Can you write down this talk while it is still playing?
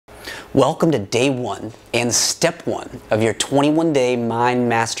Welcome to day one and step one of your 21-day Mind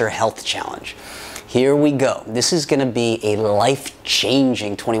Master Health Challenge. Here we go. This is going to be a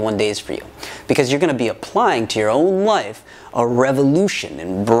life-changing 21 days for you because you're going to be applying to your own life a revolution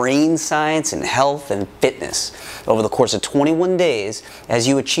in brain science and health and fitness over the course of 21 days as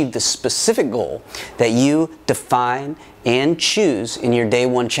you achieve the specific goal that you define and choose in your day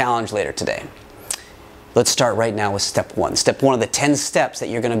one challenge later today. Let's start right now with step one. Step one of the 10 steps that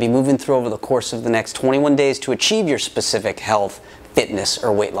you're going to be moving through over the course of the next 21 days to achieve your specific health, fitness,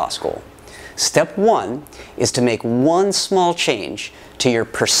 or weight loss goal. Step one is to make one small change to your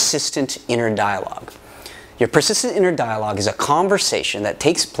persistent inner dialogue. Your persistent inner dialogue is a conversation that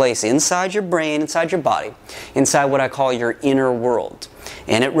takes place inside your brain, inside your body, inside what I call your inner world.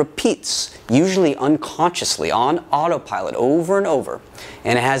 And it repeats, usually unconsciously, on autopilot over and over.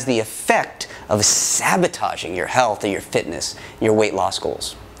 And it has the effect of sabotaging your health or your fitness, your weight loss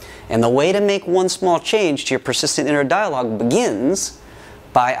goals. And the way to make one small change to your persistent inner dialogue begins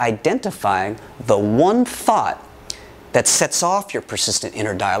by identifying the one thought that sets off your persistent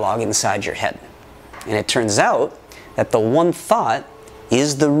inner dialogue inside your head. And it turns out that the one thought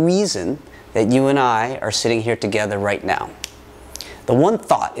is the reason that you and I are sitting here together right now. The one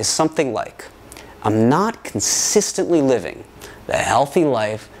thought is something like, I'm not consistently living the healthy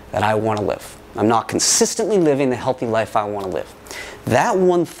life that I want to live. I'm not consistently living the healthy life I want to live. That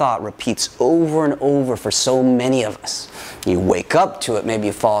one thought repeats over and over for so many of us. You wake up to it, maybe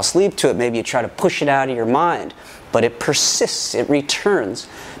you fall asleep to it, maybe you try to push it out of your mind, but it persists, it returns,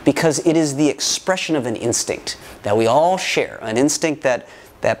 because it is the expression of an instinct that we all share, an instinct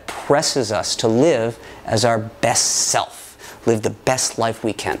that presses us to live as our best self, live the best life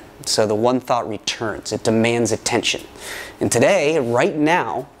we can. So the one thought returns, it demands attention. And today, right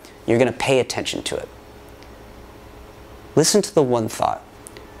now, you're going to pay attention to it. Listen to the one thought.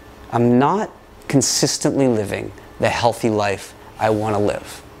 I'm not consistently living the healthy life I want to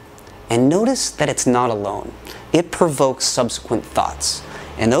live. And notice that it's not alone. It provokes subsequent thoughts.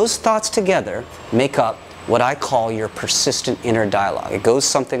 And those thoughts together make up what I call your persistent inner dialogue. It goes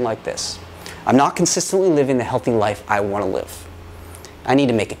something like this. I'm not consistently living the healthy life I want to live. I need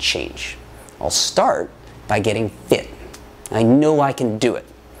to make a change. I'll start by getting fit. I know I can do it.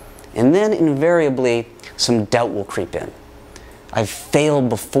 And then invariably, some doubt will creep in. I've failed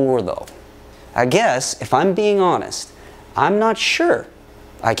before though. I guess, if I'm being honest, I'm not sure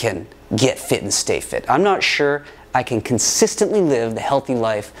I can get fit and stay fit. I'm not sure I can consistently live the healthy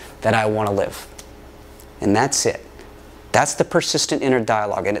life that I want to live. And that's it. That's the persistent inner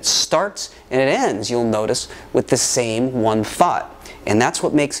dialogue. And it starts and it ends, you'll notice, with the same one thought. And that's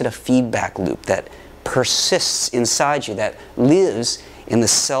what makes it a feedback loop that persists inside you, that lives in the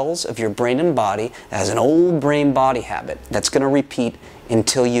cells of your brain and body as an old brain-body habit that's going to repeat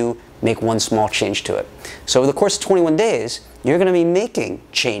until you make one small change to it. So over the course of 21 days, you're going to be making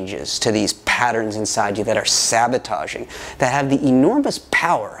changes to these patterns inside you that are sabotaging, that have the enormous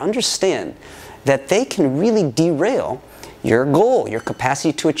power. Understand that they can really derail your goal, your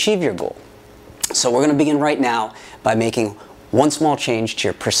capacity to achieve your goal. So we're going to begin right now by making one small change to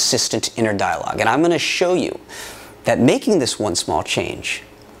your persistent inner dialogue. And I'm going to show you that making this one small change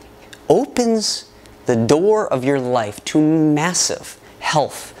opens the door of your life to massive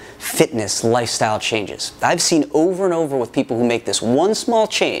health, fitness, lifestyle changes. I've seen over and over with people who make this one small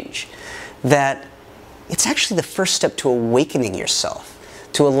change that it's actually the first step to awakening yourself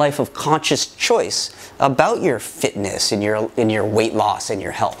to a life of conscious choice about your fitness and your weight loss and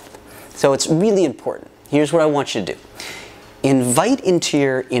your health. So it's really important. Here's what I want you to do. Invite into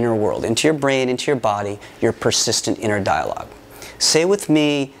your inner world, into your brain, into your body, your persistent inner dialogue. Say with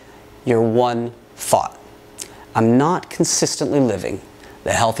me your one thought. I'm not consistently living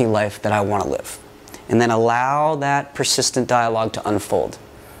the healthy life that I want to live. And then allow that persistent dialogue to unfold.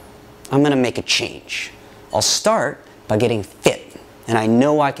 I'm going to make a change. I'll start by getting fit, and I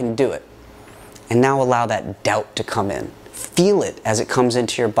know I can do it. And now allow that doubt to come in. Feel it as it comes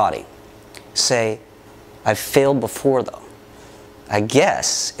into your body. Say, I've failed before though. I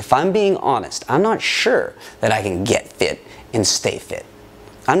guess, if I'm being honest, I'm not sure that I can get fit and stay fit.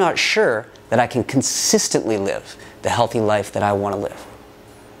 I'm not sure that I can consistently live the healthy life that I want to live.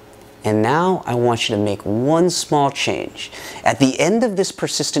 And now I want you to make one small change. At the end of this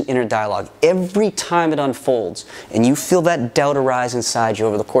persistent inner dialogue, every time it unfolds and you feel that doubt arise inside you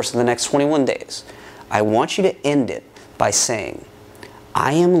over the course of the next 21 days, I want you to end it by saying,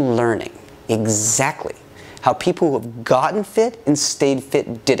 I am learning exactly how people who have gotten fit and stayed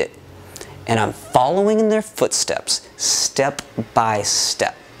fit did it. And I'm following in their footsteps, step by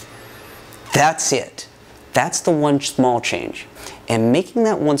step. That's it. That's the one small change. And making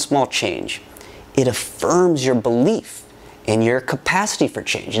that one small change, it affirms your belief in your capacity for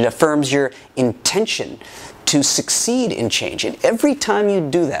change. It affirms your intention to succeed in change. And every time you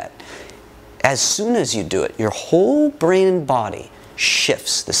do that, as soon as you do it, your whole brain and body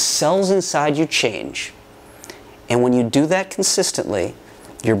shifts. The cells inside you change. And when you do that consistently,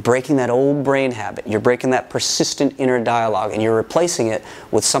 you're breaking that old brain habit. You're breaking that persistent inner dialogue, and you're replacing it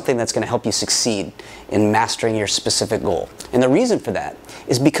with something that's going to help you succeed in mastering your specific goal. And the reason for that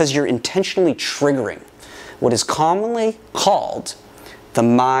is because you're intentionally triggering what is commonly called the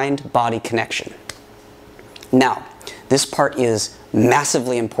mind-body connection. Now, this part is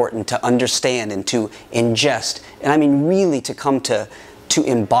massively important to understand and to ingest, and I mean really to come to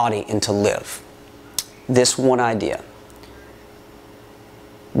embody and to live. This one idea.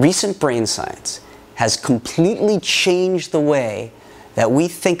 Recent brain science has completely changed the way that we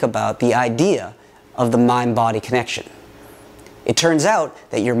think about the idea of the mind-body connection. It turns out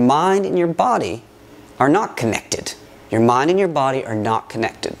that your mind and your body are not connected. Your mind and your body are not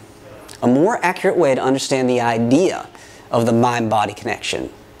connected. A more accurate way to understand the idea of the mind-body connection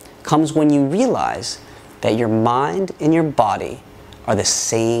comes when you realize that your mind and your body are the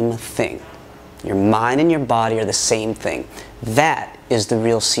same thing. Your mind and your body are the same thing. That is the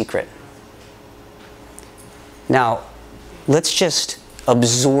real secret. Now, let's just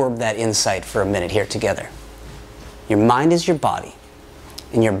absorb that insight for a minute here together. Your mind is your body,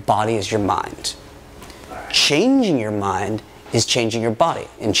 and your body is your mind. Changing your mind is changing your body,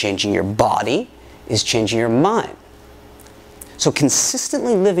 and changing your body is changing your mind. So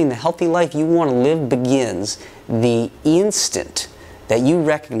consistently living the healthy life you want to live begins the instant that you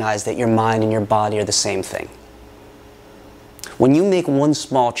recognize that your mind and your body are the same thing. When you make one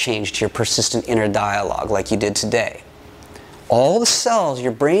small change to your persistent inner dialogue like you did today, all the cells,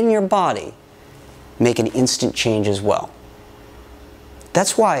 your brain and your body, make an instant change as well.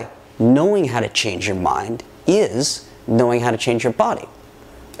 That's why knowing how to change your mind is knowing how to change your body.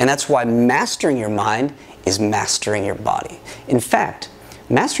 And that's why mastering your mind is mastering your body. In fact,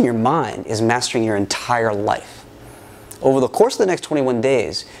 mastering your mind is mastering your entire life. Over the course of the next 21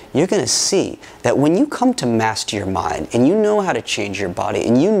 days, you're going to see that when you come to master your mind and you know how to change your body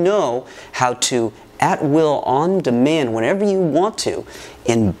and you know how to, at will, on demand, whenever you want to,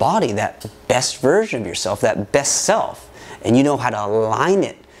 embody that best version of yourself, that best self, and you know how to align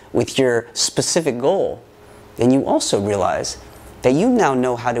it with your specific goal, then you also realize that you now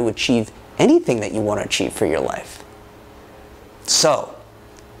know how to achieve anything that you want to achieve for your life. So,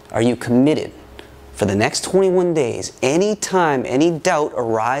 are you committed? For the next 21 days, anytime any doubt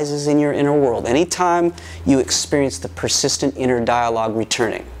arises in your inner world, anytime you experience the persistent inner dialogue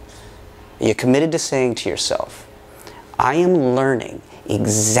returning, you're committed to saying to yourself, I am learning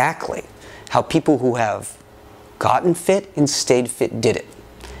exactly how people who have gotten fit and stayed fit did it.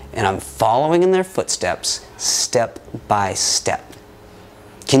 And I'm following in their footsteps, step by step.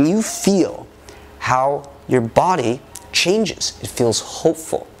 Can you feel how your body changes? It feels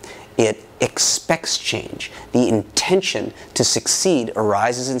hopeful. It expects change. The intention to succeed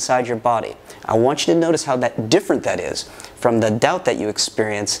arises inside your body. I want you to notice how different that is from the doubt that you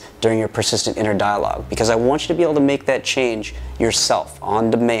experience during your persistent inner dialogue, because I want you to be able to make that change yourself,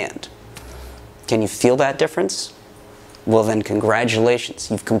 on demand. Can you feel that difference? Well then, congratulations.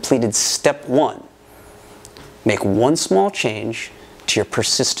 You've completed step one. Make one small change to your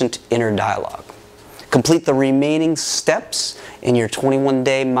persistent inner dialogue. Complete the remaining steps in your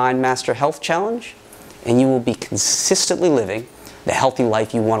 21-day Mind Master Health Challenge, and you will be consistently living the healthy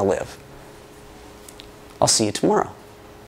life you want to live. I'll see you tomorrow.